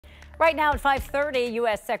Right now at 5:30,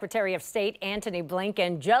 U.S. Secretary of State Antony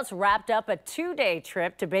Blinken just wrapped up a two-day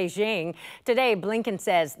trip to Beijing. Today, Blinken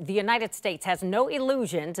says the United States has no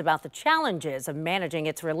illusions about the challenges of managing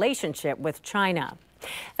its relationship with China.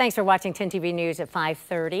 Thanks for watching 10 TV News at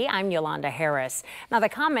 5:30. I'm Yolanda Harris. Now, the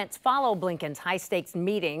comments follow Blinken's high-stakes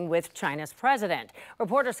meeting with China's president.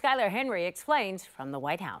 Reporter Skylar Henry explains from the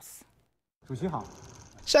White House.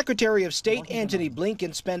 Secretary of State Antony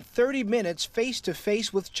Blinken spent 30 minutes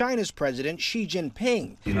face-to-face with China's President Xi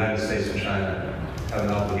Jinping. The United States and China have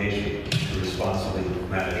an obligation to responsibly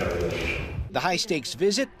manage our relationship. The high-stakes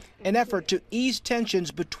visit, an effort to ease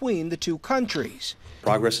tensions between the two countries.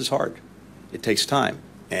 Progress is hard. It takes time,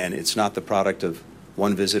 and it's not the product of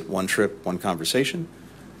one visit, one trip, one conversation.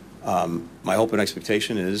 My hope and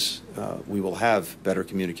expectation is we will have better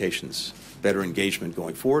communications, better engagement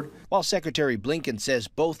going forward. While Secretary Blinken says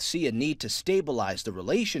both see a need to stabilize the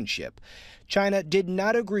relationship, China did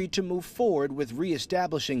not agree to move forward with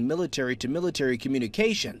reestablishing military-to-military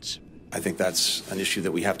communications. I think that's an issue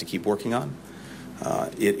that we have to keep working on.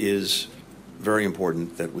 It is very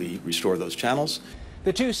important that we restore those channels.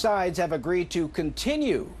 The two sides have agreed to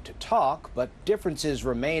continue to talk, but differences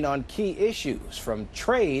remain on key issues, from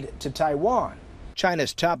trade to Taiwan.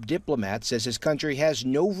 China's top diplomat says his country has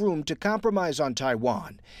no room to compromise on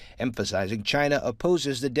Taiwan, emphasizing China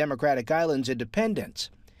opposes the democratic island's independence.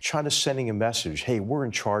 China's sending a message, hey, we're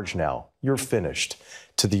in charge now. You're finished,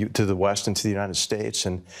 to the West and to the United States.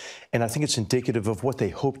 And I think it's indicative of what they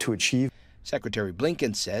hope to achieve. Secretary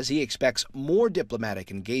Blinken says he expects more diplomatic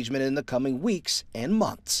engagement in the coming weeks and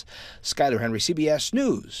months. Skylar Henry, CBS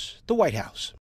News, the White House.